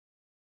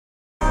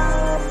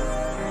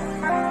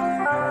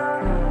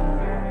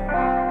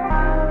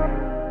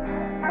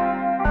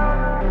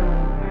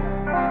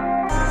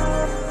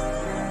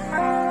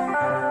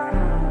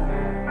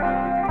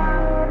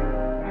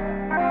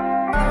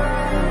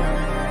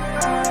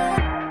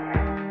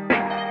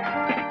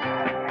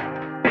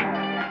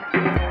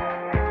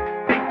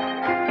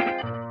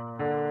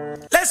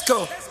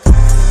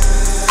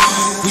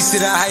see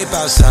the hype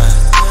outside,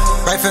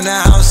 right from the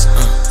house.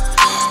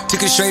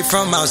 Took it straight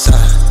from outside,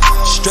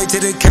 straight to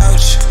the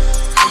couch.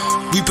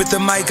 We put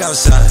the mic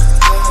outside,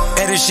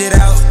 edit shit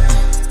out.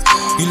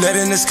 You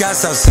letting the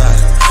SCOTTS outside,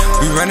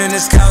 we running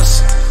the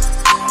SCOTTS.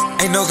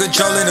 Ain't no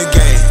control in the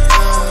game,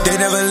 they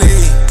never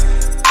leave.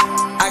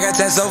 I got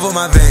tats over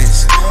my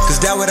veins, cause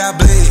that what I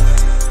bleed.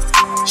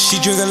 She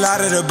drink a lot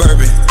of the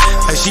bourbon,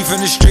 like she from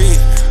the street.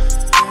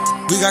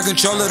 We got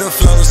control of the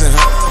flows in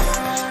her.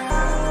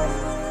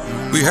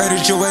 We heard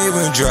that your wave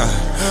went dry,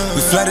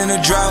 we flooding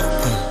the drought.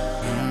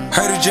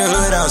 Heard that your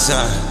hood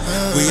outside,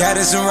 we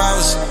added some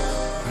routes.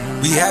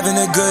 We having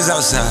the goods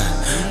outside,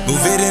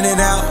 move it in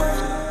and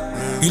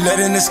out. You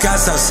letting the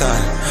SCOTTS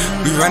outside,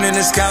 we running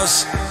the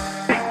SCOTTS.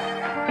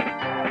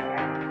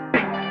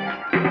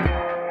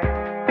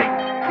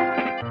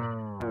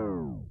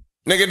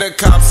 Nigga, the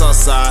cops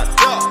outside,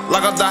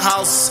 lock up the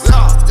house.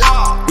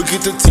 We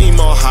keep the team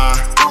on high,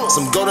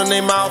 some gold in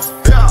their mouth.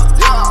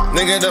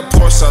 Nigga, the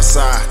Porsche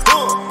outside,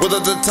 with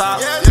at the top.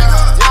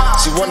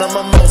 She one of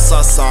my most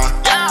outside,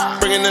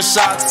 bringing the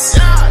shots.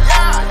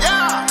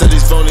 Tell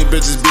these phony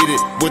bitches beat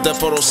it with that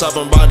Photoshop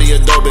and body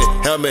Adobe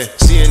helmet.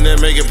 She in there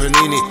making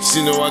panini.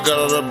 She know I got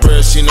all the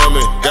bread, she know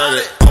me.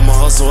 Got it. On my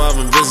hustle, I've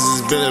been busy.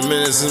 It's been a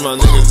minute since my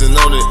niggas done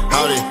known it.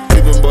 Howdy,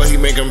 Cleveland boy, he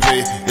make 'em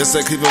pay. Yes,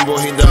 that Cleveland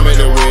boy, he done made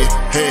a way.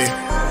 Hey,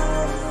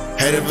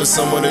 headed for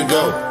somewhere to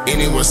go.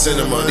 Anywhere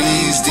cinema.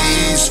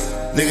 These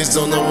niggas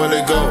don't know where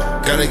to go.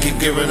 Gotta keep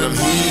giving them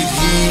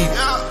heat.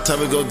 Time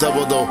to go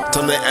double though.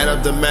 Time to add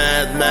up the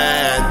mad.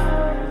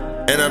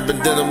 And I've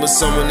been dealing with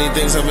so many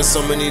things, having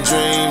so many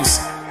dreams.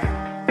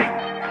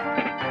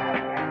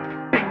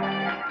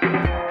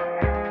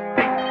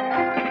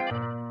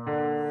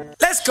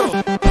 Let's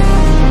go.